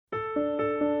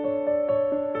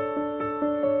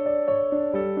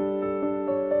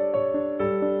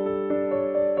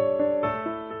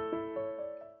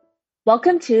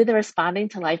Welcome to the Responding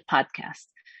to Life podcast,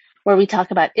 where we talk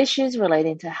about issues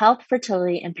relating to health,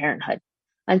 fertility, and parenthood.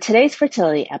 On today's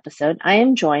fertility episode, I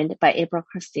am joined by April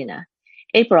Christina.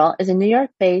 April is a New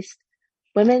York-based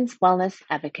women's wellness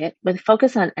advocate with a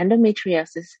focus on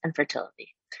endometriosis and fertility.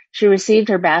 She received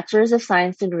her Bachelor's of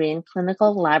Science degree in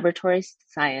Clinical Laboratory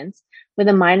Science with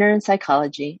a minor in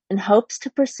psychology and hopes to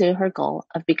pursue her goal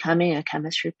of becoming a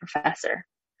chemistry professor.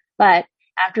 But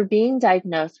after being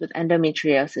diagnosed with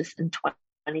endometriosis in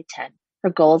 2010, her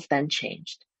goals then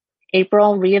changed.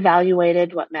 April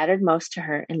reevaluated what mattered most to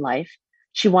her in life.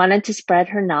 She wanted to spread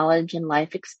her knowledge and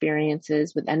life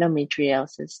experiences with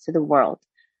endometriosis to the world.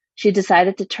 She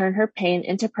decided to turn her pain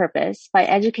into purpose by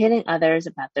educating others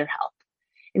about their health.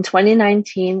 In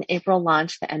 2019, April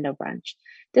launched the Endo Brunch.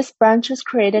 This brunch was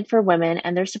created for women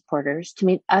and their supporters to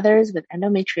meet others with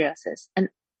endometriosis and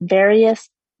various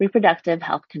reproductive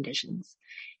health conditions.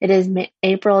 It is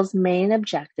April's main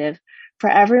objective for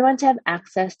everyone to have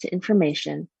access to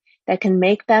information that can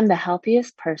make them the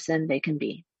healthiest person they can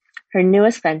be. Her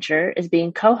newest venture is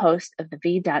being co-host of the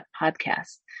V.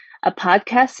 Podcast, a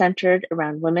podcast centered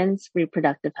around women's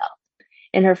reproductive health.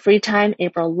 In her free time,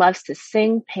 April loves to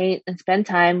sing, paint, and spend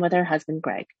time with her husband,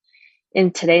 Greg.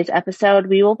 In today's episode,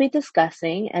 we will be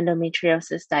discussing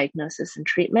endometriosis diagnosis and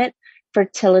treatment,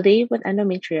 fertility with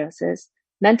endometriosis,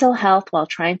 mental health while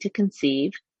trying to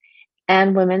conceive,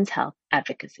 and women's health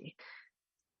advocacy.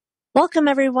 Welcome,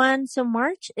 everyone. So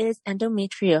March is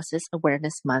Endometriosis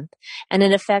Awareness Month, and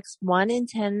it affects 1 in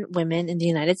 10 women in the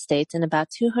United States and about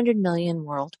 200 million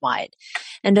worldwide.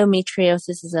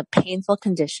 Endometriosis is a painful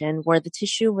condition where the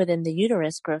tissue within the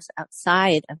uterus grows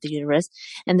outside of the uterus,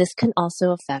 and this can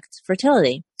also affect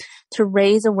fertility. To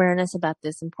raise awareness about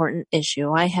this important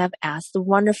issue, I have asked the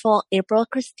wonderful April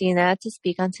Christina to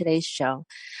speak on today's show.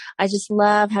 I just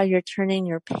love how you're turning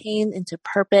your pain into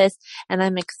purpose, and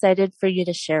I'm excited for you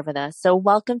to share with us. So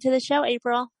welcome to the show,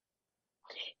 April.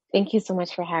 Thank you so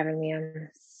much for having me. I'm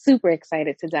super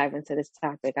excited to dive into this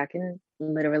topic. I can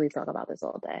literally talk about this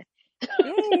all day.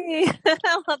 Yay!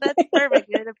 Well, that's perfect.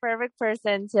 You're the perfect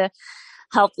person to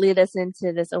help lead us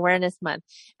into this awareness month.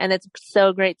 And it's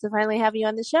so great to finally have you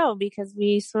on the show because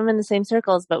we swim in the same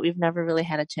circles, but we've never really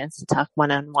had a chance to talk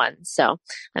one-on-one. So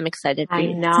I'm excited for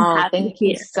you. I know. Thank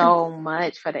you so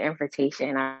much for the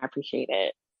invitation. I appreciate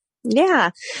it. Yeah.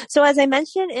 So as I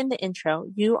mentioned in the intro,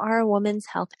 you are a women's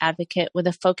health advocate with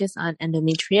a focus on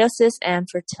endometriosis and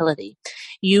fertility.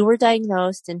 You were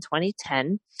diagnosed in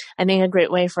 2010. I think a great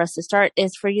way for us to start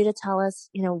is for you to tell us,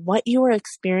 what you were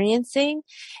experiencing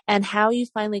and how you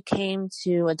finally came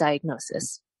to a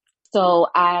diagnosis. So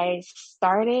I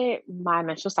started my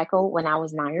menstrual cycle when I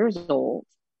was 9 years old.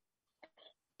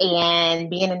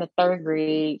 And being in the third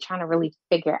grade, trying to really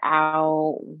figure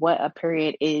out what a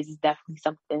period is definitely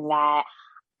something that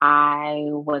I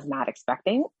was not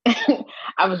expecting.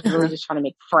 I was really just trying to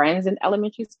make friends in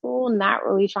elementary school, not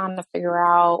really trying to figure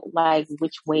out like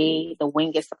which way the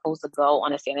wing is supposed to go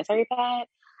on a sanitary pad.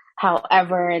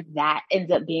 However, that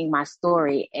ends up being my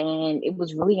story. And it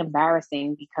was really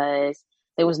embarrassing because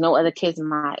there was no other kids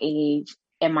my age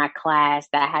in my class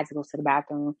that had to go to the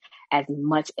bathroom as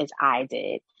much as I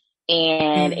did.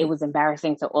 And it was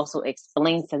embarrassing to also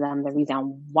explain to them the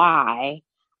reason why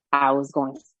I was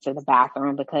going to the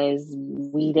bathroom because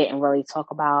we didn't really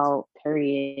talk about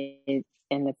periods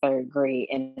in the third grade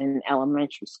and in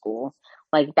elementary school.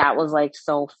 Like that was like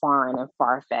so foreign and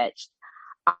far-fetched.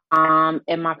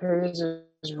 And my periods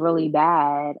was really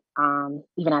bad.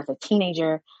 Even as a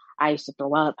teenager, I used to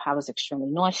throw up. I was extremely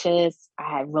nauseous.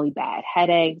 I had really bad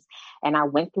headaches. And I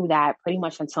went through that pretty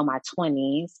much until my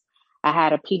 20s. I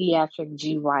had a pediatric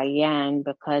GYN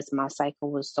because my cycle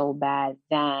was so bad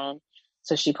then.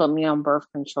 So she put me on birth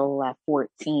control at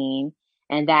 14,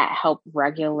 and that helped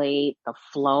regulate the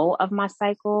flow of my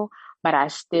cycle. But I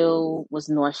still was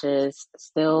nauseous,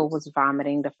 still was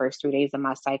vomiting the first 3 days of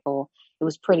my cycle. It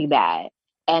was pretty bad.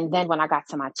 And then when I got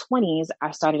to my 20s,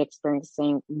 I started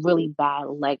experiencing really bad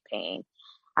leg pain.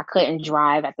 I couldn't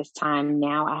drive at this time.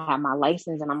 Now I have my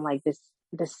license, and I'm like, this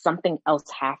something else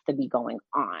have to be going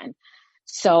on.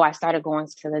 So I started going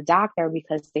to the doctor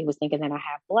because they was thinking that I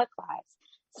have blood clots.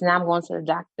 So now I'm going to the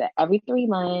doctor every 3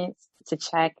 months to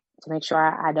check to make sure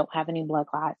I don't have any blood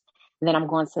clots. And then I'm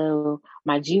going to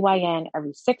my GYN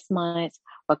every 6 months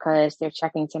because they're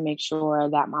checking to make sure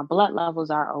that my blood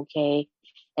levels are okay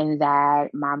and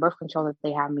that my birth control that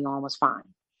they have me on was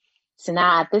fine. So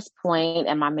now at this point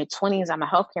in my mid-20s, I'm a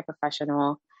healthcare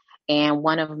professional, and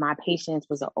one of my patients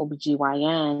was an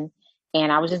OBGYN.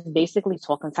 And I was just basically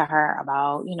talking to her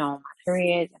about, my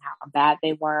periods and how bad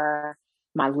they were.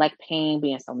 my leg pain,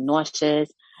 being so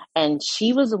nauseous. And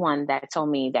she was the one that told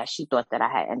me that she thought that I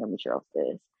had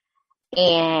endometriosis.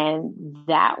 And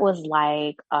that was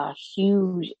like a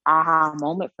huge aha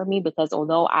moment for me because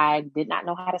although I did not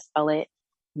know how to spell it,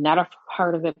 not have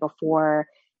heard of it before,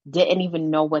 didn't even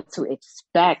know what to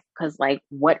expect because like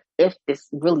what if this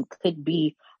really could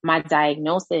be my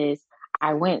diagnosis?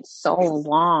 I went so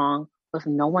long with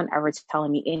no one ever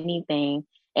telling me anything.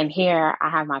 And here I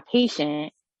have my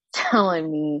patient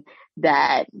telling me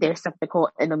that there's something called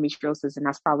endometriosis, and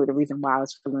that's probably the reason why I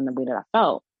was feeling the way that I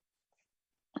felt.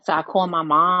 So I called my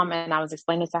mom and I was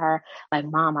explaining to her, like,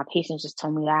 Mom, my patient just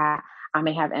told me that I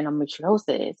may have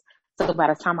endometriosis. So by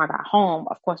the time I got home,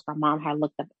 of course, my mom had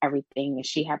looked up everything and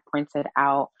she had printed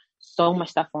out so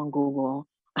much stuff on Google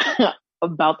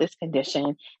about this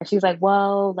condition. And she's like,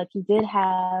 well, like you did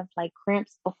have like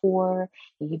cramps before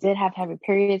and you did have heavy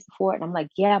periods before. And I'm like,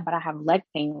 yeah, but I have leg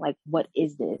pain. Like, what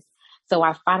is this? So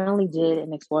I finally did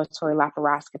an exploratory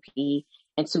laparoscopy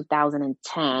in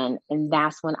 2010, and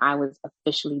that's when I was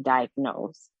officially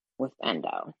diagnosed with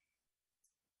endo.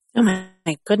 Oh my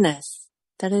goodness.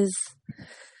 That's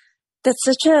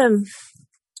such a,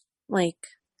 like,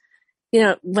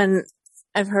 when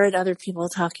I've heard other people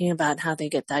talking about how they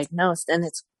get diagnosed, and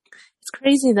it's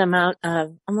crazy the amount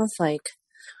of almost like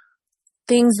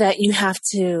things that you have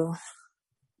to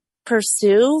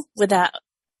pursue without,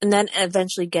 and then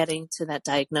eventually getting to that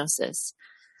diagnosis.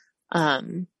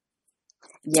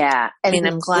 Yeah. I mean,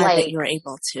 I'm glad that you were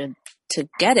able to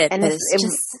get it, but it's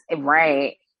just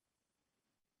right.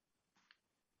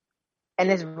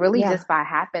 And it's really just by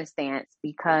happenstance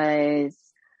because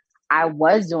I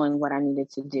was doing what I needed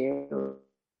to do.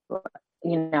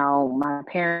 My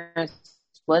parents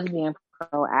was being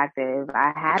proactive.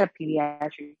 I had a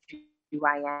pediatric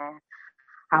GYN.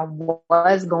 I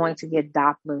was going to get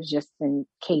Dopplers just in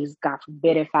case, God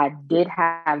forbid, if I did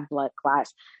have blood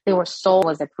clots. They were so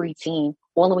as a preteen,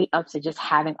 all the way up to just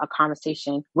having a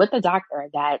conversation with a doctor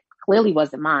that clearly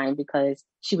wasn't mine because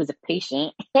she was a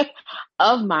patient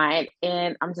of mine.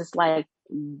 And I'm just like,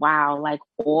 wow, like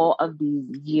all of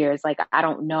these years, like I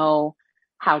don't know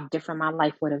how different my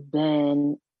life would have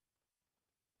been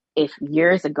if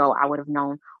years ago I would have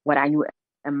known what I knew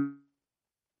in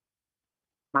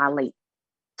my late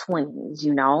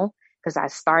 20s, because I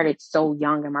started so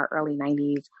young in my early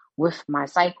 90s with my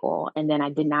cycle. And then I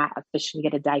did not officially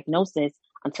get a diagnosis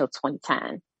until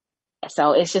 2010.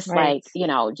 So it's just right.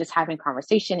 like, just having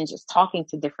conversation and just talking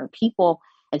to different people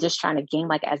and just trying to gain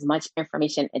like as much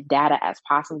information and data as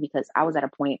possible because I was at a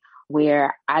point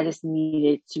where I just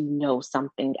needed to know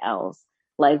something else,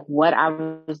 like what I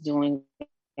was doing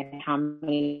and how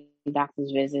many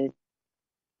doctor's visits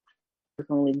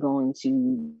only going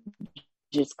to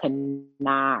just could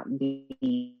not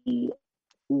be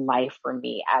life for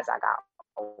me as I got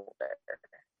older.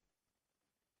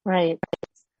 Right.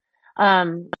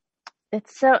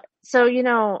 It's so you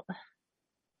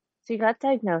got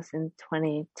diagnosed in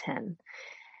 2010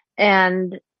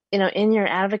 and, in your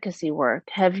advocacy work,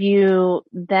 have you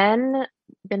then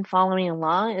been following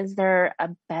along? Is there a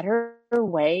better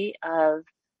way of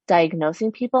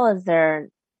diagnosing people? Have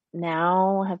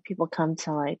people come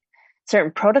to like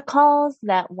certain protocols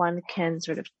that one can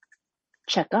sort of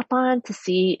check up on to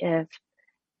see if,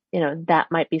 that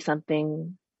might be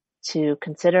something to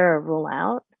consider or rule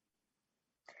out?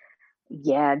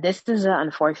 Yeah, this is an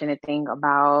unfortunate thing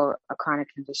about a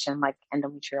chronic condition like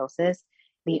endometriosis.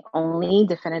 The only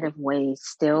definitive way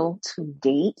still to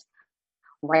date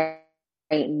right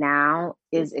now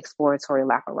is exploratory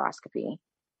laparoscopy.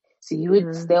 So you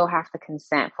would still have to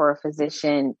consent for a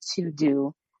physician to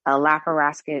do a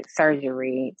laparoscopic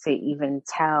surgery to even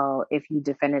tell if you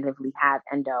definitively have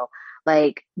endo.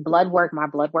 Like my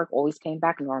blood work always came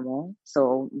back normal.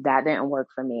 So that didn't work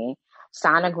for me.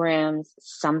 Sonograms,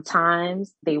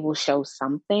 sometimes they will show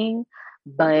something,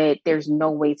 but there's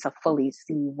no way to fully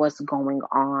see what's going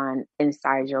on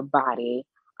inside your body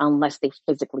unless they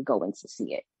physically go in to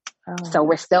see it. So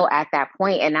we're still at that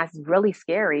point, and that's really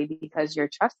scary because you're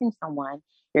trusting someone,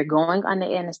 you're going under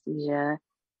anesthesia,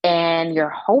 and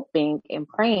you're hoping and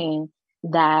praying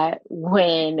that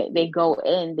when they go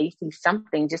in, they see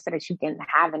something just so that you can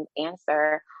have an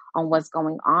answer on what's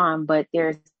going on. But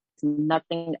there's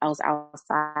nothing else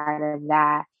outside of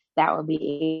that would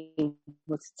be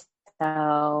able to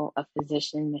tell a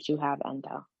physician that you have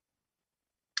endo.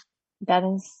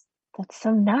 That's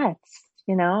so nuts.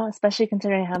 Especially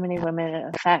considering how many women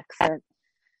it affects,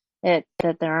 that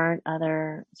there aren't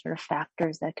other sort of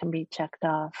factors that can be checked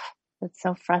off. It's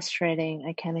so frustrating.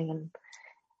 I can't even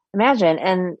imagine.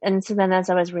 And so then as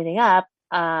I was reading up,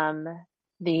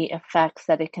 the effects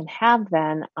that it can have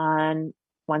then on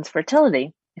one's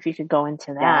fertility. If you could go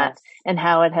into that Yes. and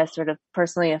how it has sort of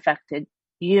personally affected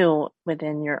you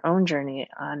within your own journey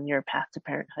on your path to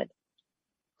parenthood.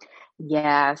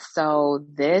 Yeah, so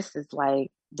this is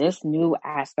like this new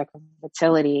aspect of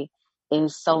fertility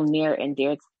is so near and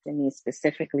dear to me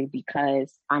specifically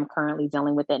because I'm currently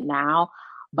dealing with it now.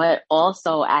 But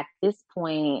also at this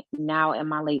point, now in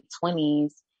my late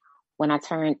 20s, when I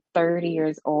turned 30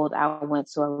 years old, I went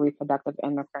to a reproductive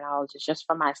endocrinologist just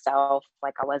for myself.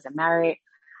 Like I wasn't married,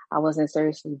 I wasn't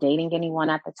seriously dating anyone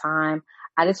at the time.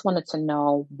 I just wanted to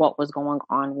know what was going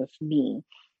on with me.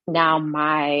 Now,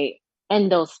 my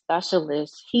endo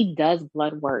specialist, he does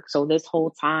blood work. So this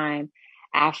whole time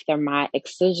after my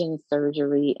excision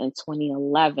surgery in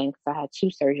 2011, because I had two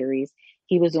surgeries,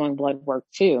 he was doing blood work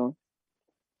too.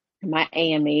 My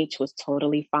AMH was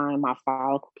totally fine. My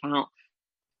follicle count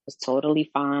was totally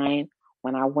fine.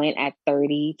 When I went at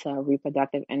 30 to a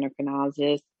reproductive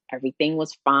endocrinologist, everything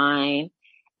was fine.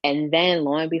 And then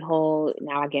lo and behold,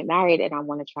 now I get married and I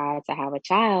want to try to have a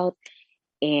child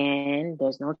and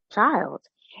there's no child.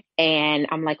 And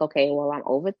I'm like, okay, well, I'm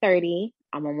over 30,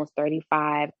 I'm almost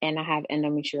 35, and I have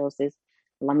endometriosis.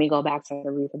 Let me go back to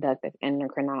the reproductive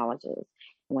endocrinologist.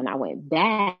 When I went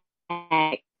back,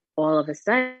 all of a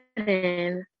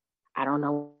sudden, I don't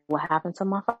know what happened to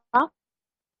my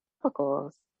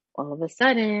follicles. All of a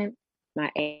sudden,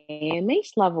 my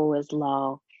AMH level is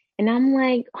low. And I'm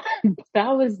like,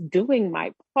 I was doing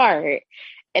my part.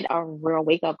 And a real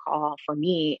wake up call for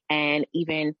me. And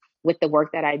even with the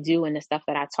work that I do and the stuff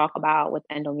that I talk about with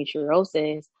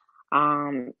endometriosis,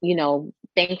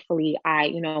 thankfully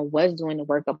I, was doing the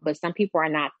workup, but some people are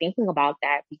not thinking about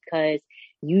that because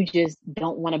you just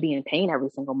don't want to be in pain every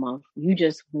single month. You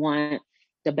just want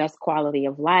the best quality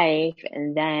of life.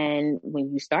 And then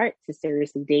when you start to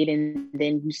seriously date, and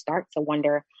then you start to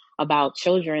wonder about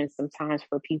children, sometimes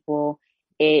for people,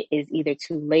 it is either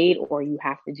too late or you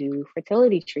have to do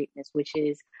fertility treatments, which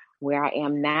is where I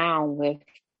am now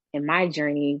in my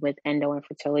journey with endo and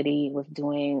fertility with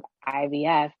doing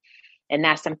IVF. And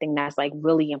that's something that's like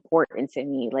really important to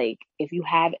me. Like if you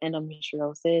have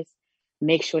endometriosis,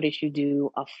 make sure that you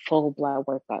do a full blood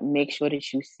workup. Make sure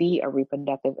that you see a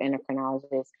reproductive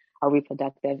endocrinologist, a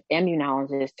reproductive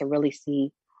immunologist to really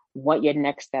see what your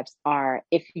next steps are.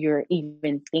 If you're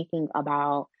even thinking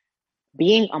about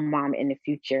being a mom in the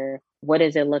future, what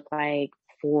does it look like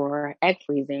for egg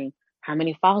freezing? How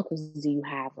many follicles do you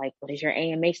have? Like, what is your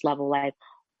AMH level like?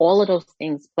 All of those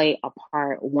things play a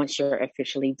part once you're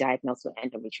officially diagnosed with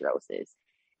endometriosis.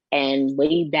 And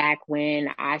way back when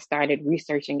I started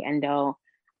researching endo,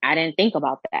 I didn't think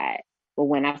about that. But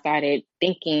when I started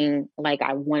thinking like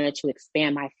I wanted to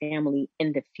expand my family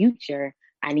in the future,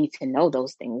 I need to know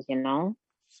those things, you know?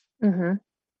 Mm-hmm.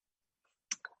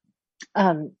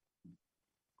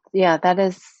 Yeah,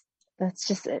 that's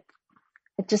just it.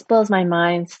 It just blows my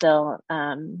mind still,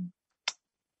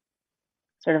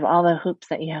 sort of all the hoops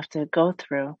that you have to go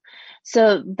through.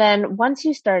 So then once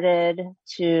you started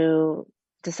to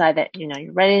decide that,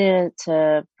 you're ready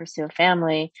to pursue a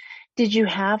family, did you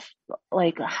have,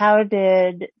 like, how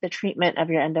did the treatment of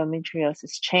your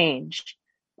endometriosis change?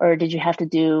 Or did you have to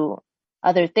do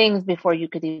other things before you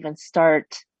could even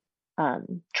start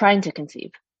trying to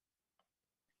conceive?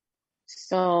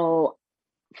 So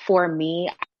for me,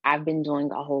 I've been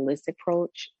doing a holistic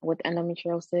approach with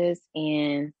endometriosis,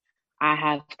 and I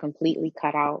have completely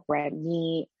cut out red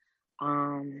meat,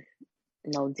 um,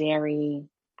 no dairy.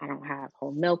 I don't have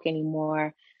whole milk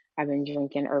anymore. I've been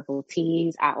drinking herbal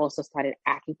teas. I also started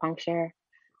acupuncture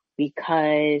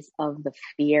because of the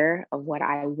fear of what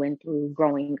I went through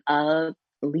growing up,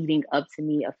 leading up to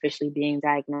me officially being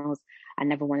diagnosed. I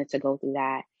never wanted to go through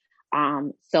that.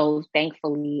 So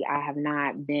thankfully, I have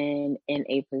not been in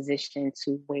a position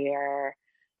to where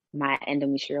my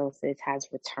endometriosis has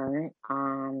returned.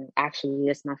 Actually,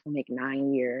 this month will make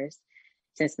 9 years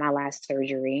since my last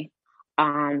surgery.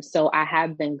 So I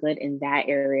have been good in that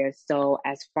area. So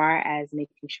as far as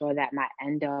making sure that my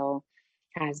endo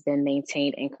has been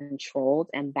maintained and controlled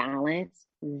and balanced,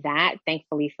 that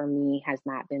thankfully for me has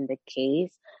not been the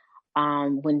case.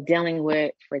 When dealing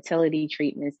with fertility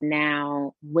treatments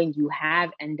now, when you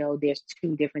have endo, there's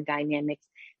two different dynamics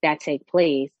that take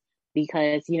place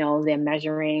because, they're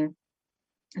measuring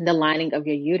the lining of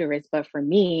your uterus. But for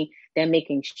me, they're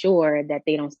making sure that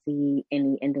they don't see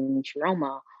any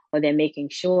endometrioma, or they're making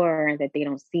sure that they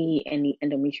don't see any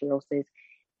endometriosis,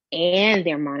 and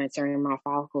they're monitoring my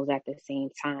follicles at the same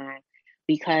time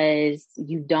because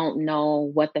you don't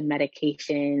know what the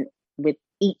medication with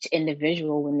each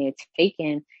individual when they're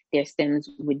taking their stems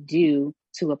would do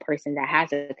to a person that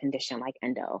has a condition like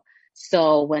endo.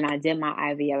 So when I did my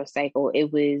IVF cycle,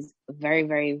 it was very,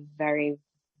 very, very,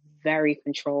 very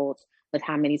controlled with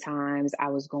how many times I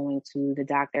was going to the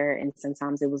doctor. And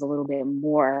sometimes it was a little bit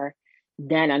more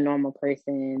than a normal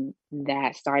person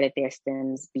that started their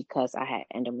stems because I had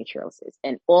endometriosis.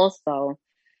 And also,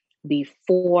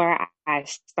 before I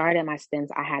started my stems,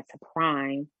 I had to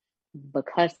prime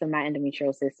because of my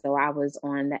endometriosis. So I was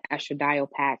on the estradiol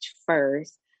patch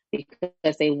first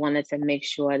because they wanted to make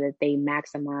sure that they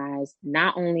maximize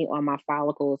not only on my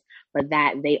follicles, but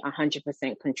that they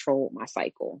 100% controlled my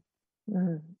cycle.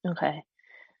 Okay.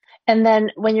 And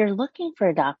then when you're looking for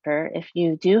a doctor, if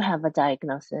you do have a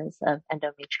diagnosis of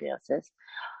endometriosis,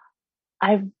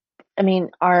 I I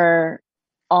mean, are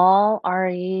all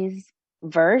REs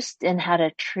versed in how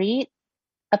to treat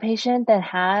a patient that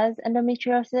has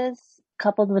endometriosis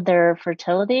coupled with their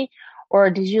fertility? Or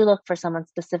did you look for someone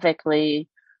specifically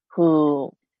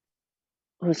who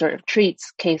sort of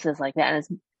treats cases like that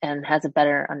and has a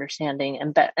better understanding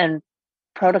and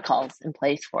protocols in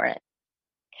place for it?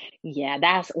 Yeah,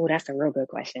 that's a real good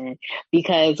question.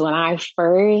 Because when I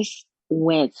first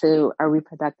went to a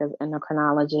reproductive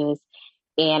endocrinologist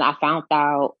and I found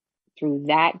out through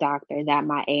that doctor that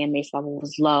my AMH level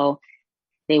was low,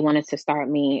 they wanted to start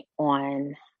me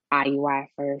on IUI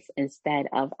first instead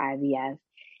of IVF.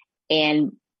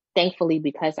 And thankfully,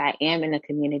 because I am in the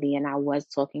community and I was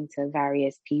talking to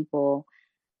various people,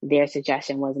 their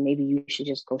suggestion was maybe you should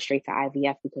just go straight to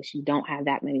IVF because you don't have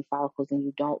that many follicles and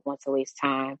you don't want to waste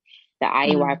time. The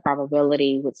IUI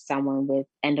probability with someone with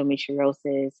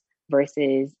endometriosis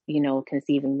versus,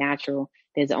 conceiving natural,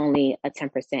 there's only a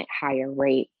 10% higher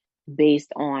rate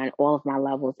based on all of my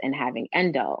levels and having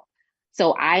endo.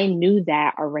 So I knew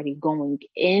that already going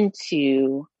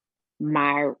into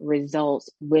my results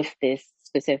with this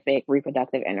specific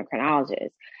reproductive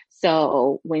endocrinologist.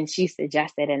 So when she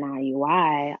suggested an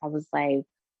IUI, I was like,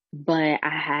 but I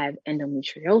have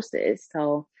endometriosis.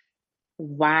 So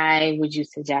why would you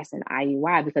suggest an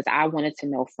IUI? Because I wanted to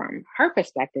know from her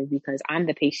perspective because I'm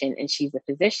the patient and she's a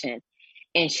physician.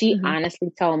 And she honestly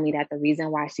told me that the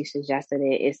reason why she suggested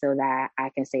it is so that I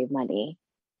can save money.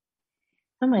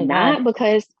 Oh my God.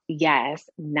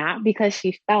 Not because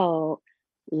she felt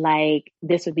like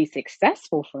this would be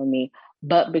successful for me,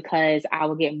 but because I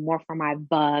would get more for my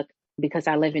buck because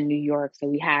I live in New York. So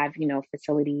we have,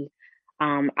 fertility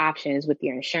options with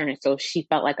your insurance. So she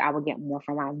felt like I would get more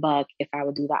for my buck if I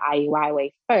would do the IUI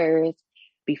way first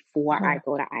before I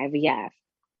go to IVF.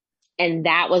 And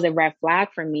that was a red flag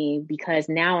for me because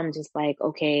now I'm just like,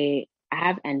 okay, I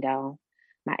have endo.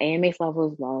 My AMH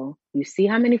level is low. You see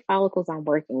how many follicles I'm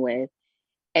working with,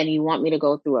 and you want me to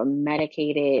go through a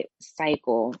medicated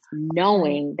cycle,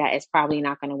 knowing that it's probably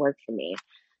not going to work for me.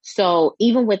 So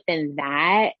even within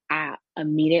that, I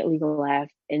immediately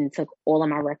left and took all of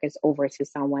my records over to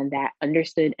someone that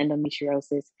understood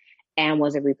endometriosis and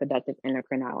was a reproductive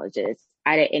endocrinologist.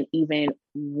 I didn't even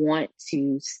want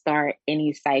to start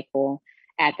any cycle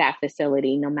at that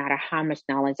facility, no matter how much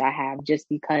knowledge I have, just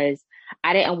because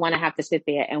I didn't want to have to sit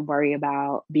there and worry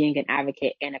about being an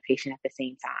advocate and a patient at the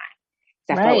same time.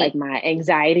 So I felt like my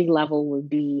anxiety level would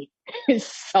be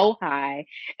so high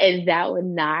and that would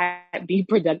not be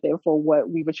productive for what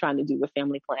we were trying to do with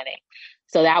family planning.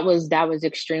 So that was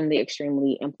extremely,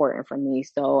 extremely important for me.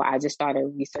 So I just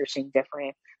started researching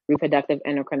different reproductive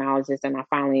endocrinologists and I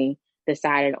finally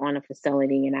decided on a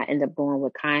facility and I ended up going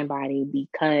with Kindbody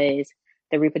because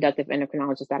the reproductive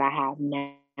endocrinologist that I have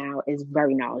now is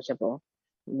very knowledgeable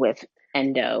with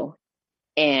endo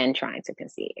and trying to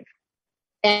conceive.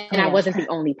 And I wasn't the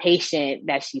only patient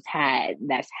that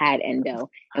that's had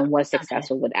endo and was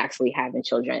successful with actually having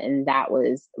children. And that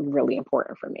was really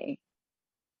important for me.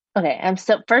 Okay.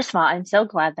 First of all, I'm so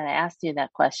glad that I asked you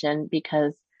that question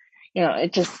because,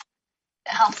 it just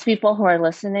helps people who are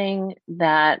listening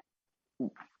that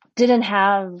didn't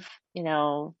have,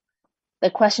 the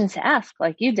questions to ask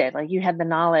like you did. Like you had the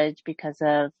knowledge because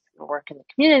of your work in the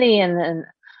community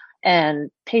and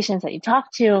patients that you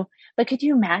talk to. But could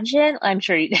you imagine? I'm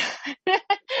sure you,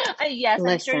 yes,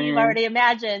 I'm sure you've already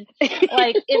imagined.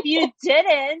 Like if you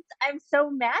didn't, I'm so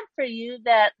mad for you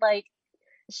that like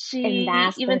she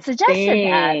even suggested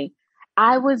that.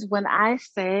 When I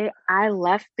say I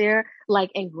left there,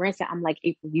 like, and granted, I'm like,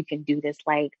 if you can do this,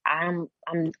 like, I'm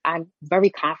very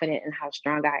confident in how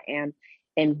strong I am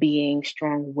and being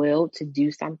strong-willed to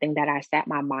do something that I set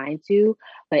my mind to.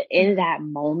 But in that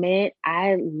moment,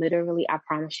 I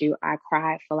promise you, I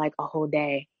cried for like a whole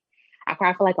day. I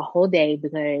cried for like a whole day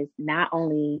because not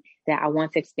only that I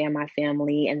want to expand my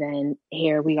family, and then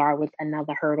here we are with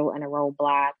another hurdle and a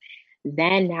roadblock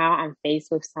Then now I'm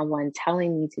faced with someone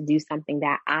telling me to do something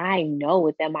that I know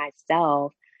within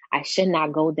myself I should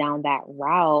not go down that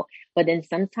route. But then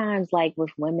sometimes, like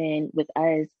with women, with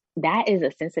us, that is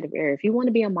a sensitive area. If you want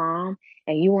to be a mom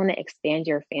and you want to expand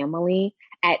your family,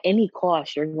 at any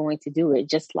cost, you're going to do it.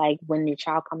 Just like when your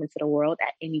child comes into the world,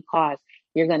 at any cost,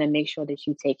 you're going to make sure that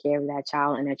you take care of that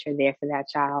child and that you're there for that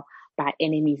child by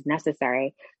any means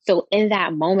necessary. So in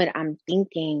that moment, I'm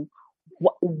thinking,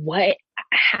 what,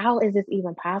 how is this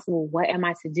even possible? What am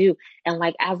I to do? And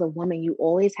like, as a woman, you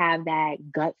always have that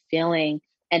gut feeling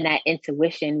and that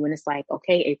intuition when it's like,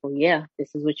 okay, April, yeah,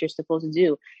 this is what you're supposed to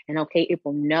do. And okay,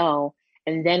 April, no.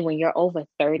 And then when you're over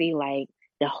 30, like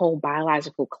the whole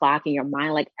biological clock in your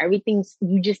mind, like everything's,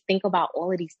 you just think about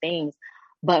all of these things.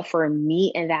 But for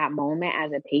me in that moment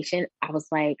as a patient, I was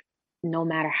like, no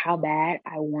matter how bad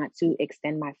I want to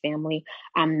extend my family,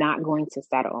 I'm not going to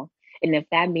settle. And if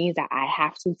that means that I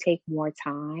have to take more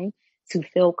time to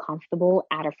feel comfortable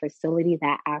at a facility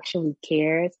that actually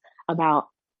cares about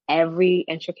every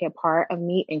intricate part of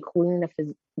me, including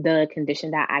the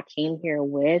condition that I came here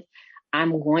with,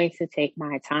 I'm going to take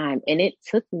my time. And it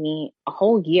took me a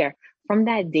whole year from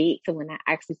that date to when I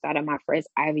actually started my first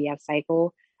IVF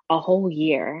cycle, a whole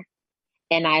year.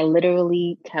 And I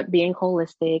literally kept being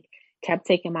holistic, kept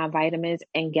taking my vitamins.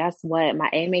 And guess what? My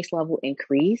AMH level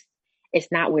increased.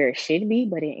 It's not where it should be,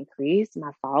 but it increased.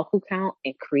 My follicle count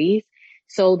increased.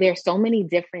 So there's so many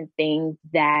different things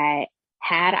that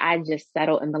had I just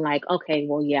settled and been like, okay,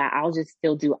 well, yeah, I'll just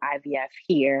still do IVF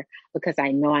here because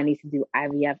I know I need to do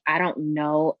IVF. I don't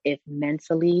know if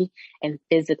mentally and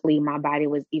physically my body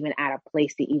was even at a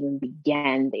place to even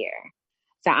begin there.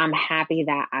 So I'm happy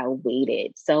that I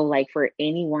waited. So like for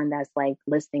anyone that's like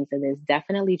listening to this,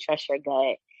 definitely trust your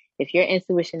gut. If your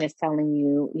intuition is telling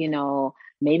you, you know,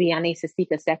 maybe I need to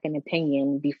seek a second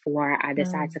opinion before I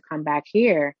decide to come back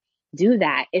here, do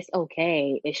that. It's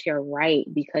okay. It's your right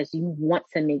because you want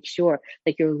to make sure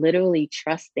that you're literally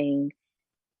trusting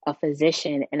a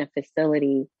physician and a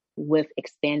facility with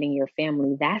expanding your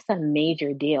family. That's a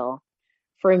major deal.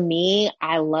 For me,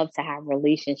 I love to have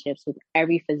relationships with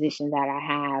every physician that I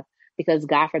have because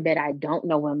God forbid I don't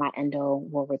know when my endo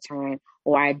will return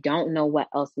or I don't know what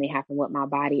else may happen with my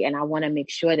body. And I want to make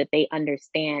sure that they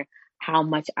understand how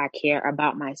much I care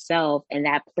about myself. And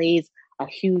that plays a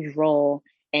huge role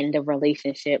in the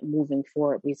relationship moving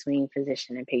forward between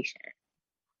physician and patient.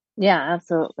 Yeah,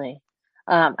 absolutely.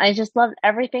 I just loved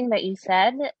everything that you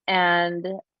said, and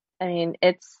I mean,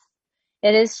 it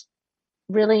is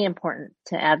really important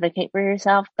to advocate for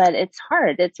yourself, but it's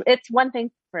hard. It's one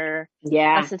thing for us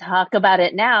Yeah, to talk about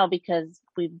it now because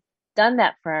we've done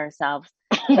that for ourselves.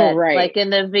 But right. like in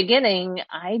the beginning,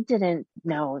 I didn't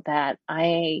know that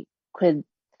I could,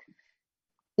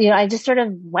 I just sort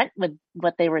of went with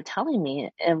what they were telling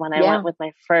me. And when I went Yeah, with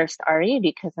my first RE,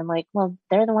 because I'm like, well,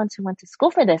 they're the ones who went to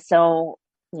school for this. So,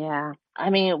 yeah. I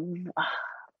mean,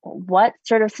 what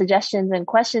sort of suggestions and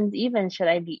questions even should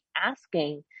I be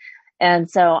asking? And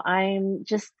so I'm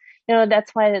just,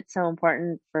 that's why it's so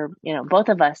important for, both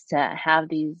of us to have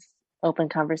these open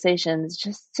conversations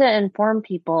just to inform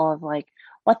people of like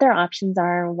what their options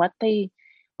are, what they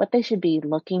should be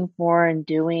looking for and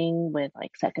doing with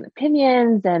like second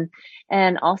opinions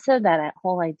and also that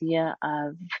whole idea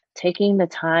of taking the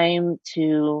time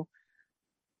to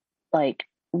like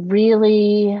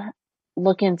really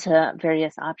look into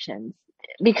various options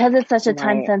because it's such a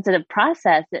time Right. sensitive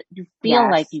process that you feel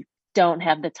like Yes. you don't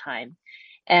have the time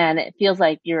and it feels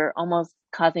like you're almost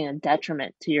causing a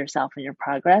detriment to yourself and your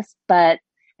progress. But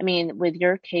I mean, with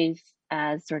your case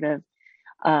as sort of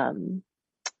um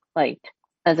like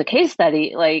as a case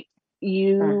study, like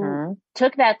you Mm-hmm.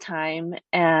 took that time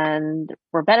and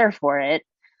were better for it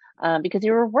because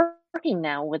you were working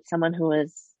now with someone who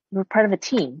is you're part of a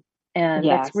team, and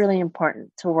that's Yes. really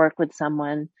important to work with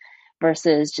someone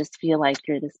versus just feel like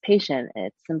you're this patient.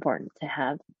 It's important to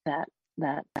have that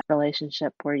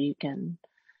relationship where you can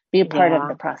be a part of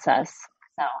the Yeah. process.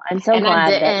 So I'm so And I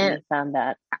glad that didn't you found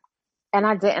that. and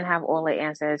I didn't have all the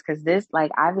answers because this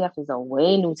like IVF is a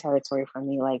way new territory for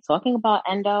me. Like talking about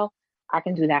endo, I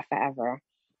can do that forever.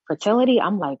 Fertility,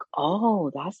 I'm like,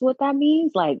 oh, that's what that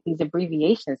means. Like these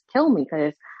abbreviations kill me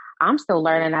because I'm still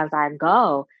learning as I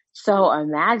go. So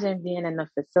imagine being in the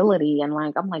facility and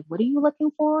like I'm like, what are you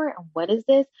looking for? And what is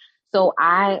this? So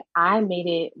I made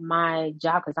it my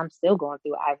job because I'm still going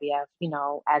through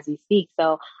IVF, as we speak.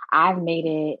 So I've made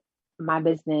it my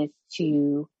business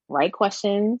to write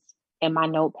questions in my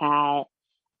notepad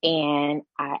and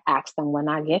I ask them when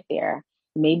I get there.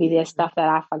 Maybe there's stuff that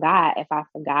I forgot. If I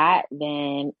forgot,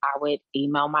 then I would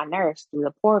email my nurse through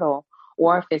the portal.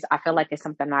 Or if I feel like it's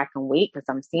something I can wait because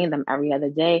I'm seeing them every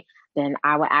other day, then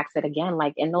I would ask it again.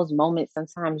 Like in those moments,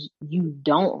 sometimes you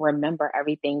don't remember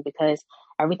everything because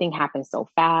everything happens so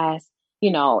fast.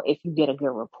 If you get a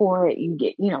good report, you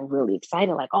get, really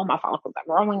excited, like, oh, my follicles are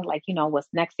growing. Like, what's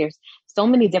next? There's so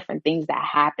many different things that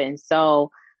happen.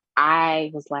 So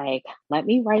I was like, let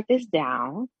me write this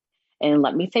down and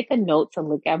let me take a note to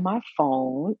look at my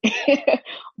phone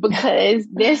because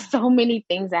there's so many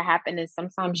things that happen. And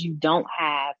sometimes you don't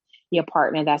have your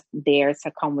partner that's there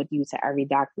to come with you to every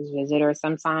doctor's visit. Or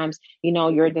sometimes,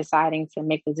 you're deciding to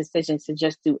make the decision to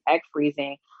just do egg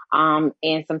freezing.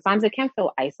 And sometimes it can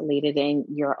feel isolated and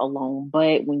you're alone.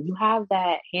 But when you have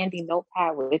that handy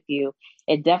notepad with you,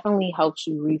 it definitely helps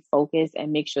you refocus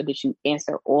and make sure that you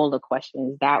answer all the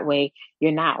questions. That way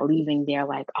you're not leaving there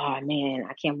like, oh man,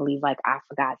 I can't believe like I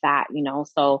forgot that,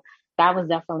 So that was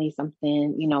definitely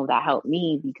something, that helped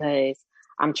me because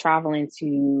I'm traveling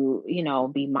to,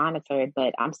 be monitored,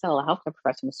 but I'm still a healthcare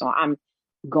professional. So I'm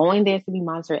going there to be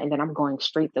monitored and then I'm going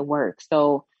straight to work.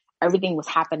 So everything was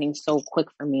happening so quick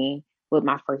for me with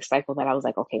my first cycle that I was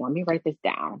like, okay, let me write this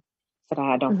down so that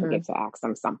I don't forget to ask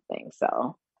them something.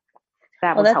 So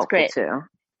that was that's helpful great. too.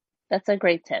 That's a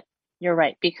great tip. You're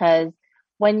right. Because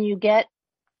when you get,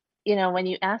 when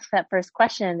you ask that first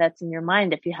question that's in your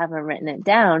mind, if you haven't written it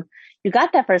down, you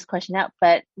got that first question out,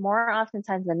 but more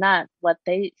oftentimes than not, what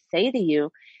they say to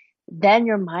you, then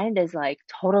your mind is like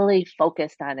totally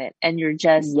focused on it. And you're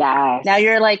just, now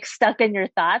you're like stuck in your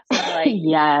thoughts of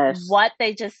like what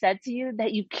they just said to you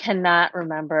that you cannot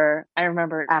remember. I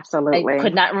remember absolutely. I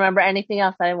could not remember anything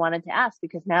else that I wanted to ask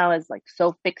because now it's like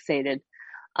so fixated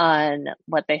on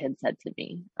what they had said to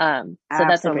me. So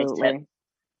that's a great tip.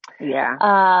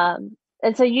 Yeah.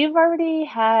 And so you've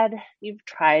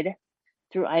tried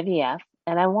through IVF,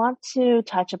 and I want to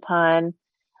touch upon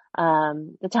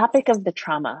the topic of the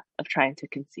trauma of trying to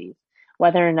conceive,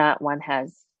 whether or not one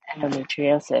has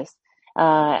endometriosis.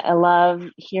 I love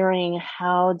hearing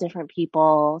how different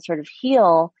people sort of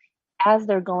heal as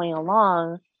they're going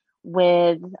along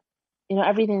with,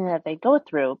 everything that they go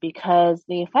through, because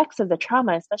the effects of the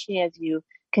trauma, especially as you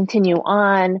continue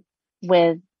on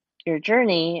with your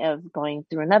journey of going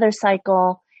through another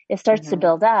cycle, it starts to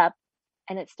build up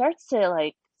and it starts to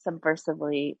like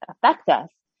subversively affect us.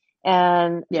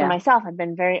 And for myself, I've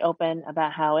been very open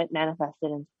about how it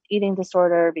manifested in eating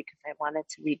disorder because I wanted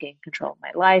to regain control of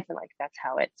my life. And like, that's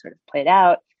how it sort of played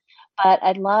out. But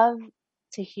I'd love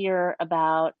to hear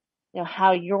about,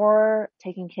 how you're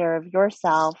taking care of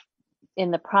yourself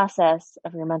in the process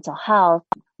of your mental health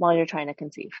while you're trying to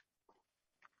conceive.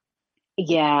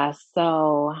 Yeah.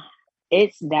 So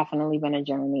it's definitely been a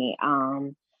journey.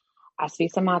 I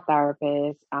speak to my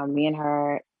therapist. Me and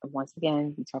her, once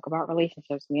again, we talk about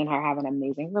relationships. Me and her have an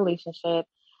amazing relationship.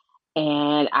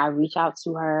 And I reach out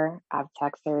to her. I've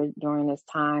texted her during this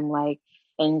time,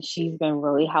 and she's been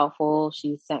really helpful.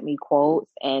 She sent me quotes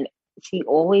and she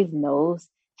always knows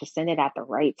to send it at the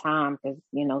right time because,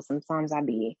 sometimes I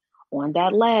be on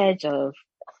that ledge of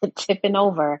tipping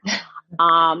over.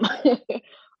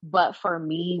 But for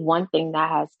me, one thing that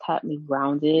has kept me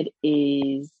grounded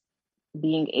is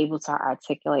being able to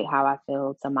articulate how I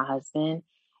feel to my husband.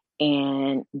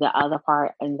 And the other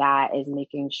part in that is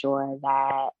making sure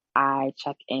that I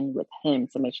check in with him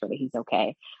to make sure that he's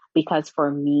okay. Because for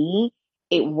me,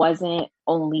 it wasn't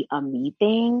only a me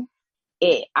thing.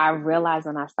 I realized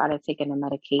when I started taking the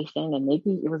medication, and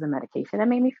maybe it was a medication that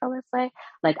made me feel this way.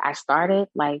 Like I started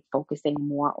focusing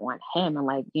more on him and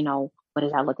what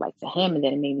does that look like to him? And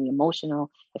then it made me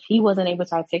emotional if he wasn't able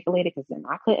to articulate it because then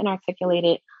I couldn't articulate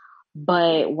it.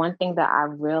 But one thing that I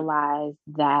realized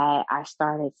that I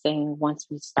started saying once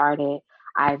we started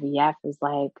IVF is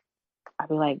I'd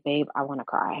be like, babe, I want to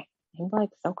cry. He'd be like,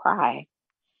 so cry.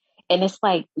 And it's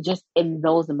just in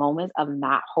those moments of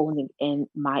not holding in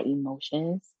my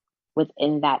emotions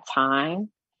within that time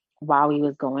while we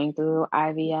was going through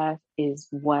IVF is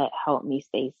what helped me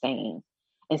stay sane.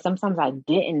 And sometimes I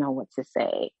didn't know what to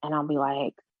say. And I'll be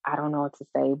like, I don't know what to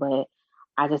say, but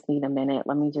I just need a minute.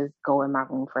 Let me just go in my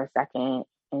room for a second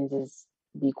and just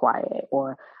be quiet.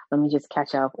 Or let me just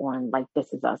catch up on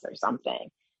This Is Us or something,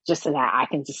 just so that I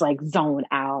can just zone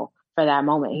out for that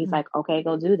moment. He's like, okay,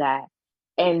 go do that.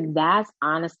 And that's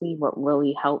honestly what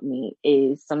really helped me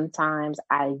is sometimes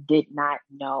I did not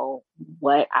know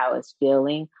what I was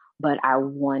feeling, but I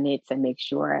wanted to make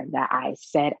sure that I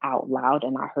said out loud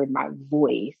and I heard my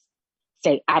voice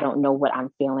say, I don't know what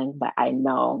I'm feeling, but I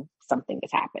know something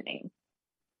is happening.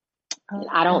 And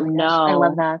I don't know. I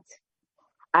love that.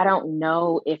 I don't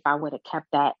know if I would have kept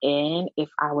that in if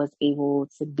I was able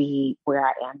to be where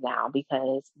I am now,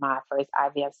 because my first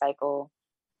IVF cycle,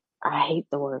 I hate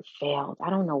the word failed. I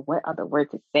don't know what other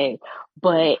word to say,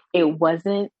 but it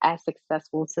wasn't as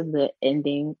successful to the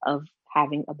ending of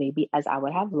having a baby as I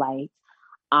would have liked.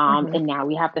 Mm-hmm. And now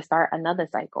we have to start another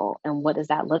cycle. And what does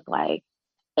that look like?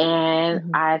 And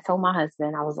Mm-hmm. I told my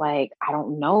husband, I was like, I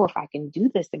don't know if I can do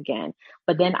this again.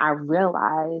 But then I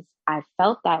realized I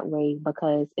felt that way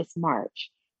because it's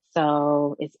March.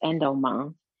 So it's endo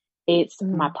month. It's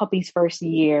my Mm-hmm. puppy's first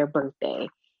year birthday.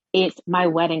 It's my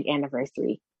wedding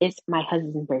anniversary. It's my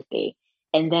husband's birthday.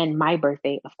 And then my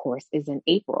birthday, of course, is in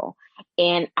April.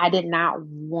 And I did not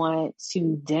want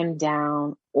to dim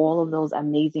down all of those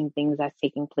amazing things that's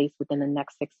taking place within the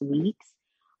next 6 weeks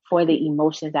for the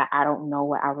emotions that I don't know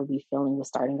what I would be feeling with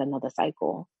starting another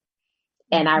cycle.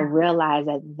 And I Mm-hmm. realized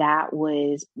that that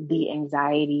was the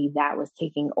anxiety that was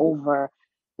taking over,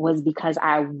 was because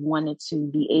I wanted to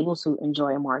be able to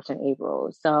enjoy March and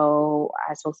April. So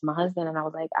I spoke to my husband and I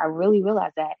was like, I really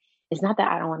realized that it's not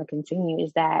that I don't want to continue,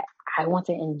 it's that I want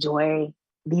to enjoy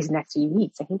these next few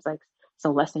weeks. And he's like,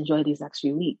 so let's enjoy these next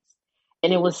few weeks.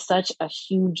 And it was such a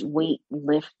huge weight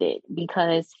lifted,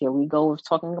 because here we go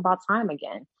talking about time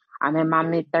again. I'm in my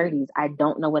mid 30s. I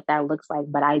don't know what that looks like,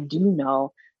 but I do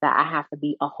know that I have to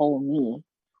be a whole me,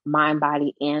 mind,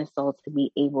 body, and soul, to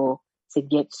be able to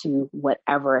get to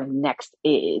whatever next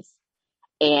is.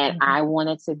 And Mm-hmm. I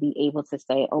wanted to be able to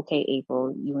say, okay,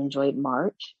 April, you enjoyed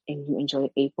March and you enjoyed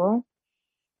April.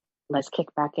 Let's kick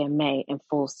back in May in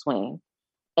full swing.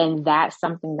 And that's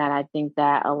something that I think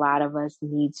that a lot of us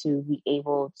need to be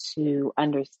able to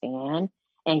understand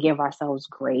and give ourselves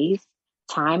grace.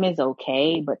 Time is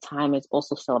okay, but time is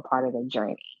also still a part of the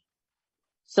journey.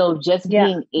 So just Yeah.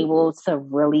 being able to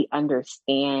really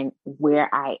understand where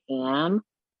I am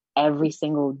every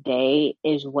single day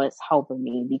is what's helping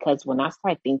me. Because when I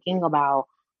start thinking about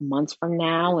months from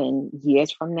now and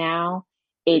years from now,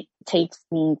 it takes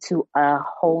me to a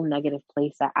whole negative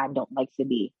place that I don't like to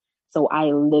be. So I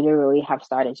literally have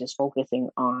started just focusing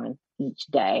on each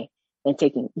day and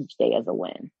taking each day as a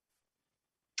win.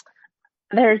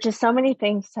 There are just so many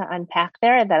things to unpack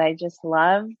there that I just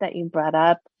love that you brought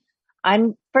up.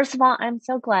 I'm, first of all, I'm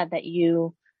so glad that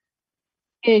you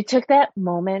took that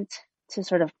moment to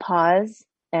sort of pause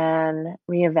and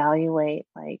reevaluate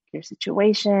like your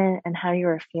situation and how you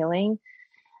were feeling.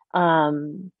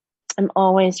 Um, I'm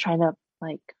always trying to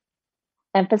like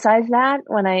emphasize that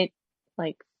when I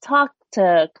like talk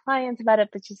to clients about it,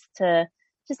 but just to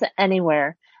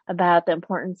anywhere about the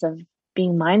importance of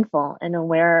being mindful and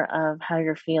aware of how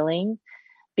you're feeling,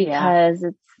 Yeah. because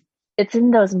it's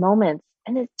in those moments,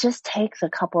 and it just takes a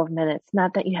couple of minutes.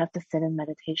 Not that you have to sit in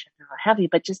meditation or what have you,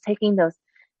 but just taking those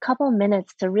couple of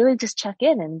minutes to really just check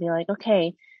in and be like,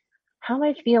 okay, how am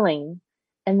I feeling?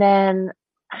 And then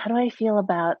how do I feel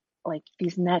about like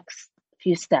these next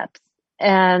few steps?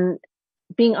 And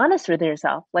being honest with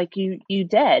yourself, like you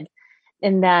did,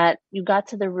 in that you got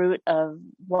to the root of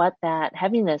what that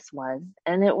heaviness was,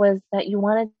 and it was that you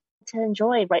wanted to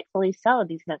enjoy, rightfully so,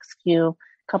 these next few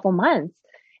couple months.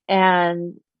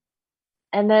 And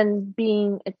then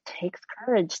being, it takes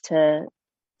courage to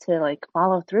like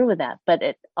follow through with that, but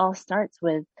it all starts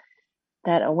with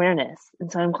that awareness.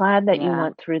 And so I'm glad that you Yeah.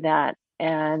 went through that.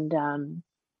 And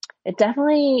it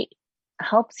definitely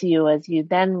helps you as you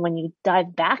then, when you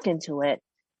dive back into it,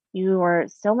 you are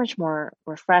so much more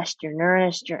refreshed, you're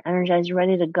nourished, you're energized, you're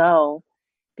ready to go,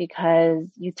 because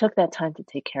you took that time to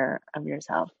take care of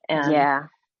yourself. And Yeah.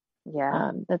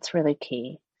 Yeah. that's really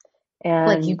key.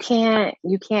 Like And you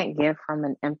can't give from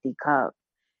an empty cup.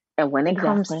 And when it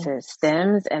comes exactly. to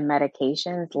stems and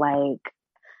medications,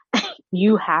 like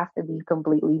you have to be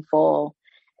completely full.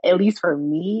 At least for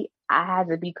me, I had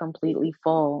to be completely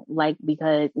full, like,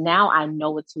 because now I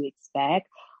know what to expect.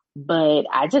 But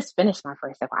I just finished my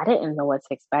first step. I didn't know what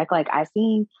to expect. Like, I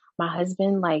seen my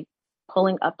husband like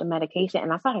pulling up the medication,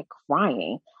 and I started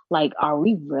crying. Like, are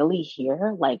we really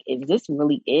here? Like, is this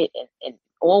really it? And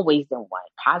always in one,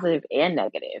 positive and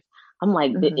negative. I'm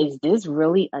like, Hmm. is this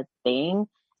really a thing?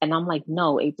 And I'm like,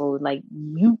 no, April, like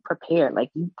you prepared,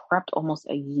 like you prepped almost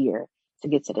a year to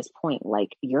get to this point.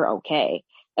 Like you're okay.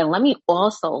 And let me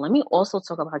also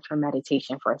talk about your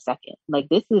meditation for a second. Like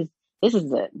this is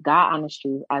the God honest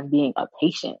truth as being a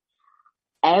patient.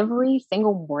 Every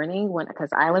single morning when, because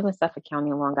I live in Suffolk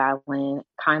County, Long Island,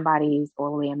 Kind Bodies all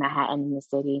the way in Manhattan in the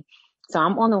city. So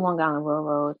I'm on the Long Island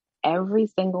Railroad every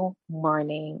single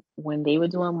morning when they were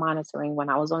doing monitoring, when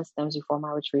I was on stems before my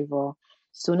retrieval.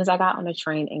 Soon as I got on the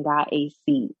train and got a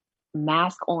seat,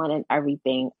 mask on and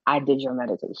everything, I did your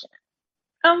meditation.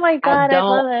 Oh my I God, I don't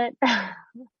love it.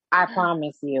 I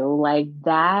promise you, like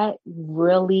that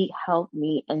really helped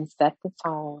me and set the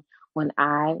tone when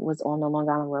I was on the Long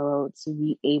Island Railroad to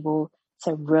be able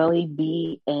to really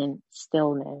be in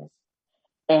stillness.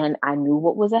 And I knew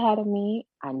what was ahead of me.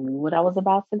 I knew what I was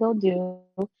about to go do.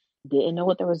 Didn't know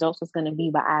what the results was going to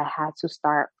be, but I had to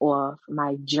start off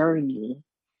my journey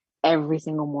every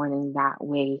single morning that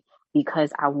way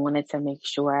because I wanted to make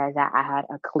sure that I had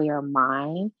a clear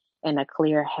mind and a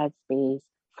clear headspace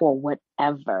for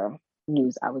whatever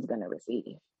news I was going to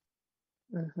receive.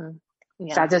 Mm-hmm.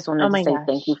 So I Yeah. just Oh wanted to my say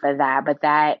thank you gosh. for that. But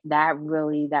that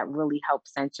really helped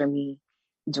center me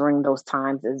during those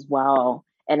times as well.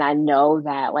 And I know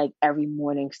that like every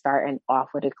morning starting off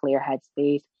with a clear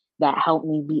headspace, that helped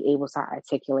me be able to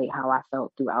articulate how I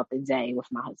felt throughout the day with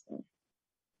my husband.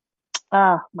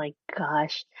 Oh my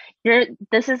gosh.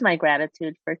 This is my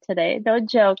gratitude for today. No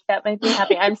joke. That made me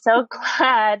happy. I'm so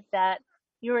glad that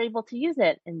you were able to use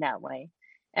it in that way.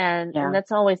 And Yeah.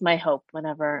 that's always my hope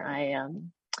whenever I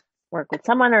work with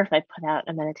someone or if I put out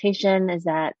a meditation is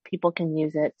that people can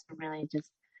use it to really just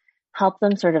help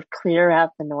them sort of clear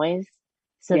out the noise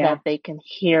so Yeah. that they can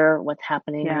hear what's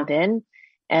happening Yeah. within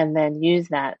and then use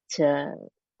that to,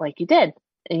 like you did,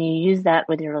 and you use that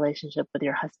with your relationship with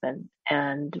your husband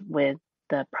and with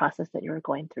the process that you were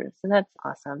going through. So that's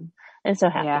awesome. I'm so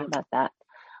happy Yeah. about that.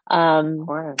 Of Um,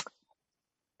 course.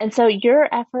 and so your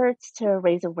efforts to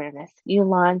raise awareness, you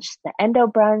launched the Endo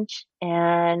Brunch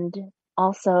and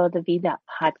also the VDOT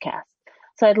podcast.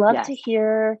 So I'd love to Yes.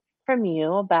 hear from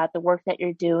you about the work that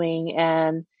you're doing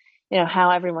and, how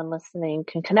everyone listening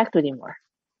can connect with you more.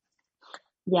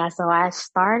 Yeah, so I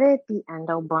started the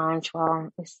Endo Brunch. Well,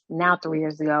 it's now 3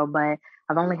 years ago, but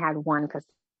I've only had one because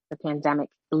the pandemic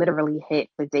literally hit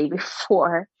the day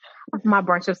before my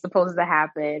brunch was supposed to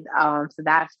happen. So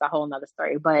that's a whole nother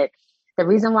story. But the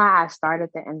reason why I started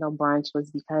the Endo Brunch was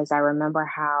because I remember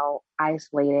how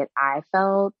isolated I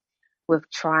felt with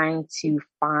trying to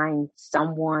find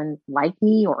someone like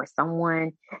me or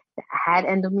someone that had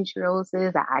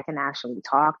endometriosis that I can actually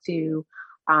talk to.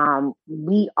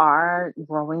 We are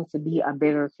growing to be a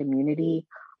bigger community,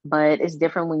 but it's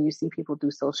different when you see people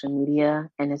through social media,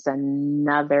 and it's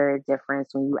another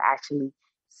difference when you actually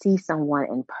see someone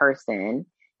in person.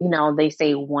 You know, they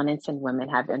say 1 in 10 women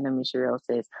have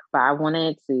endometriosis, but I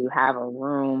wanted to have a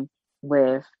room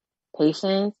with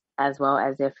patients as well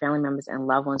as their family members and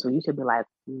loved ones where you could be like,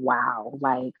 wow,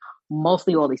 like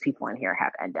mostly all these people in here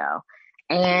have endo.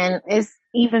 And it's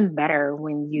even better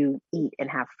when you eat and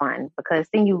have fun because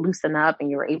then you loosen up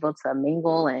and you're able to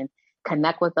mingle and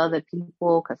connect with other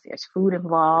people because there's food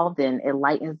involved and it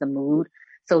lightens the mood.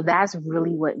 So that's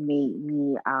really what made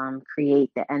me create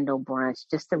the Endo Brunch,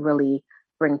 just to really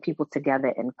bring people together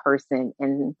in person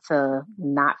and to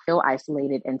not feel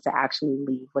isolated and to actually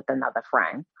leave with another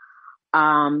friend.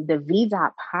 The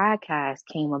VDOT podcast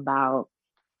came about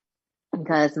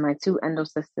because my two endo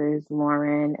sisters,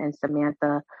 Lauren and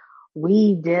Samantha,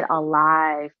 we did a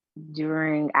live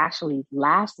during actually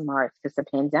last March because the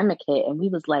pandemic hit, and we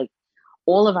was like,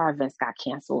 all of our events got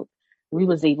canceled. We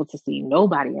was able to see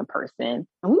nobody in person,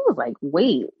 and we was like,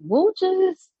 wait, we'll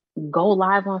just go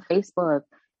live on Facebook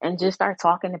and just start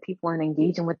talking to people and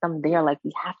engaging with them there. Like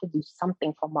we have to do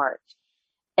something for March.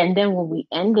 And then when we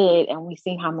ended and we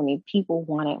seen how many people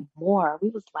wanted more, we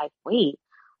was like, wait,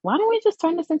 why don't we just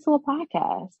turn this into a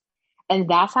podcast? And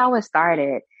that's how it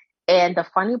started. And the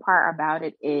funny part about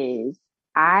it is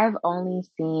I've only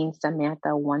seen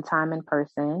Samantha one time in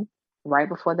person right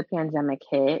before the pandemic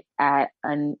hit at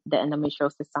the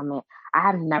Endometriosis Summit. I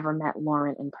have never met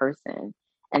Lauren in person.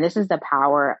 And this is the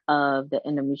power of the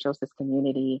endometriosis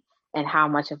community and how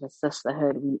much of a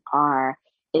sisterhood we are,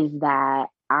 is that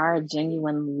our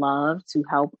genuine love to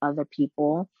help other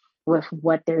people with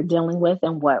what they're dealing with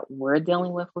and what we're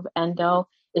dealing with endo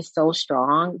is so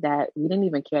strong that we didn't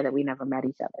even care that we never met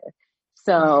each other.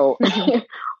 So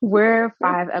we're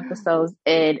 5 episodes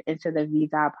into the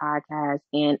VDOT podcast,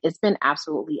 and it's been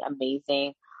absolutely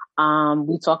amazing.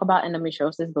 We talk about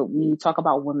endometriosis, but we talk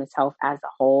about women's health as a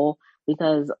whole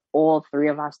because all three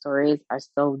of our stories are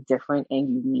so different and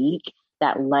unique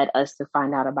that led us to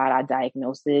find out about our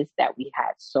diagnosis, that we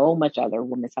had so much other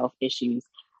women's health issues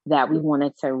that we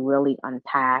wanted to really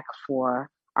unpack for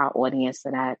our audience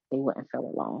so that they wouldn't feel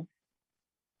alone.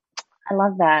 I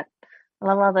love that. I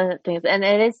love all the things. And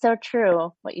it is so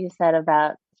true what you said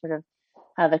about sort of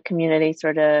how the community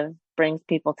sort of brings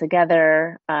people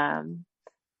together.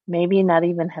 Maybe not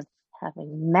even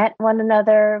having met one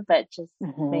another, but just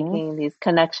making these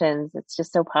connections. It's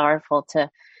just so powerful to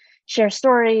share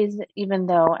stories, even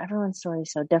though everyone's story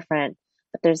is so different,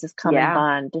 but there's this common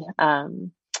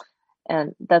bond.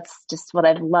 And that's just what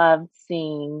I've loved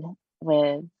seeing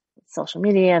with social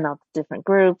media and all the different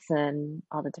groups and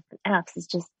all the different apps. It's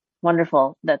just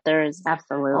wonderful that there's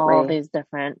Absolutely all these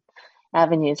different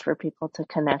avenues for people to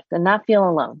connect and not feel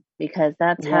alone, because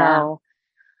that's how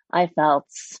I felt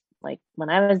like when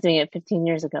I was doing it 15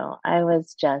 years ago. It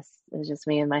was just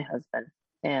me and my husband.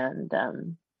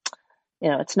 And,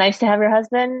 it's nice to have your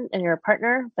husband and your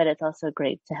partner, but it's also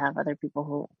great to have other people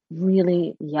who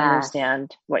really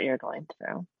understand what you're going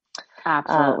through.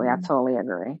 Absolutely. I totally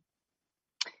agree.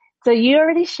 So you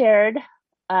already shared,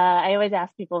 I always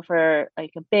ask people for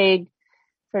like a big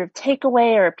sort of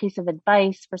takeaway or a piece of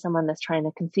advice for someone that's trying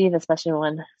to conceive, especially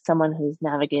when someone who's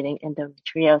navigating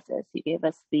endometriosis. You gave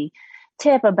us the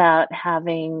tip about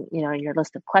having, your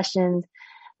list of questions.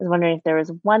 I was wondering if there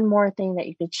was one more thing that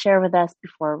you could share with us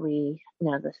before we,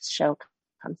 the show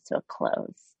comes to a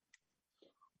close.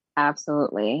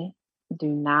 Absolutely. Do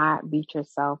not beat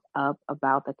yourself up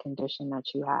about the condition that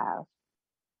you have.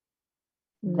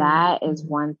 That is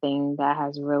one thing that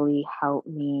has really helped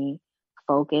me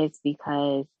focus,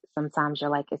 because sometimes you're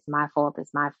like, it's my fault.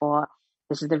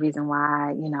 This is the reason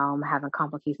why, I'm having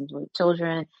complications with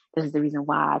children. This is the reason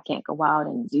why I can't go out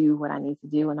and do what I need to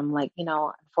do. And I'm like,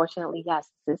 unfortunately, yes,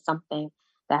 this is something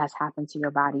that has happened to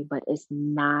your body, but it's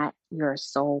not your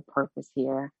sole purpose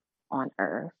here on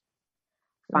earth.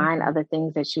 Find other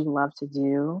things that you love to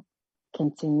do,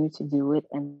 continue to do it,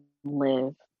 and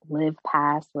live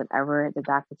past whatever the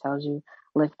doctor tells you,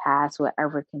 live past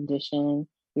whatever condition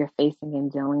you're facing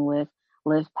and dealing with,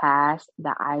 live past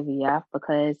the IVF,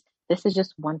 because this is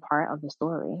just one part of the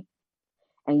story.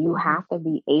 And you have to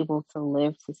be able to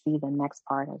live to see the next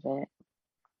part of it.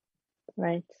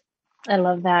 Right. I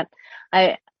love that.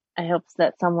 I hope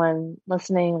that someone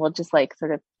listening will just like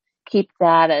sort of keep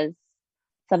that as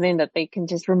something that they can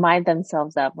just remind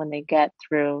themselves of when they get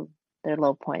through their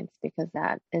low points, because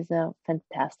that is a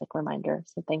fantastic reminder.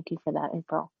 So thank you for that,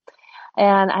 April.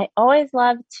 And I always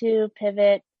love to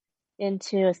pivot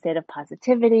into a state of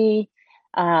positivity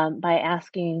by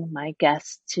asking my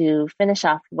guests to finish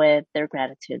off with their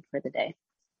gratitude for the day.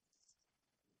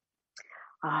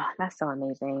 Oh, that's so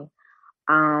amazing.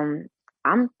 I'm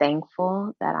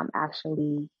thankful that I'm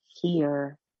actually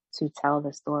here to tell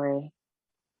the story.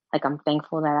 Like, I'm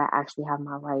thankful that I actually have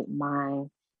my right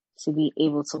mind to be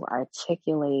able to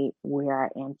articulate where I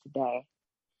am today.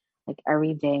 Like,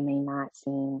 every day may not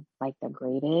seem like the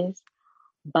greatest,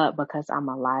 but because I'm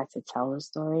alive to tell the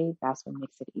story, that's what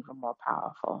makes it even more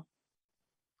powerful.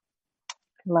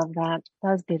 I love that.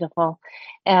 That was beautiful.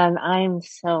 And I'm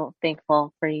so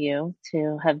thankful for you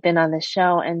to have been on this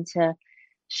show and to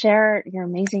share your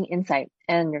amazing insight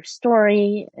and your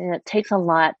story. It takes a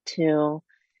lot to,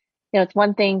 it's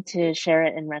one thing to share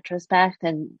it in retrospect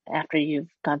and after you've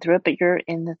gone through it, but you're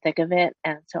in the thick of it.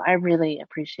 And so I really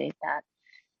appreciate that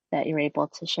you're able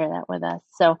to share that with us.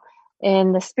 So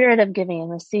in the spirit of giving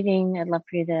and receiving, I'd love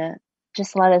for you to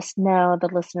just let us know, the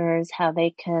listeners, how they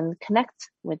can connect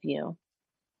with you.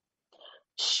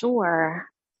 Sure.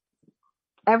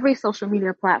 Every social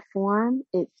media platform,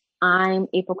 I'm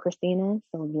April Christina.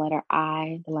 So the letter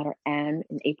I, the letter M,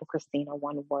 and April Christina,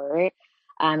 one word.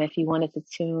 If you wanted to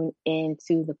tune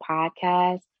into the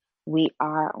podcast, we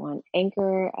are on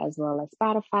Anchor as well as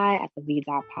Spotify at the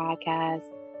V.Podcast.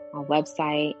 Our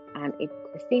website, I'm April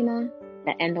Christina,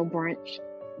 the Endo Brunch,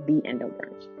 the Endo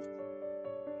Brunch.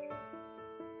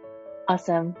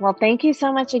 Awesome. Well, thank you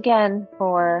so much again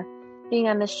for being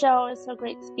on the show. It's so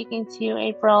great speaking to you,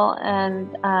 April.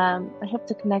 And I hope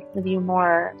to connect with you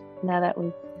more now that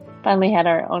we've finally had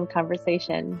our own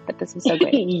conversation. But this was so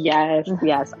great. Yes.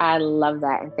 I love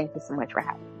that. And thank you so much for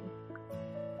having me.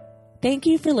 Thank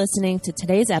you for listening to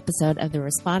today's episode of the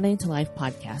Responding to Life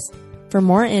podcast. For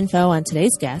more info on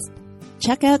today's guest,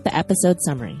 check out the episode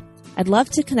summary. I'd love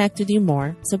to connect with you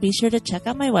more, so be sure to check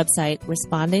out my website,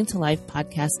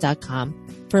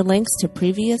 respondingtolifepodcast.com, for links to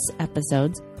previous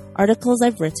episodes, articles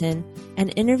I've written,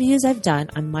 and interviews I've done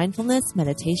on mindfulness,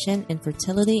 meditation,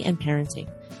 infertility, and parenting.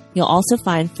 You'll also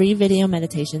find free video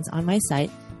meditations on my site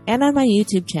and on my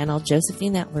YouTube channel,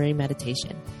 Josephine at Lurie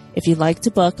Meditation. If you'd like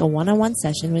to book a one-on-one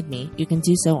session with me, you can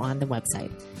do so on the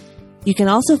website. You can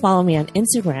also follow me on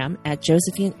Instagram at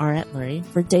Josephine R. at Lurie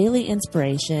for daily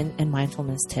inspiration and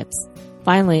mindfulness tips.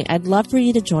 Finally, I'd love for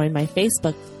you to join my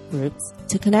Facebook groups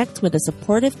to connect with a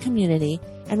supportive community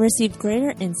and receive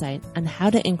greater insight on how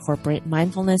to incorporate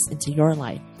mindfulness into your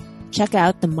life. Check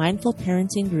out the Mindful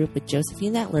Parenting group with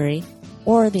Josephine at Lurie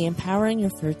or the Empowering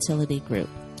Your Fertility group.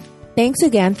 Thanks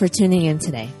again for tuning in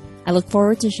today. I look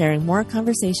forward to sharing more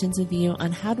conversations with you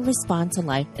on how to respond to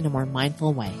life in a more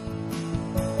mindful way.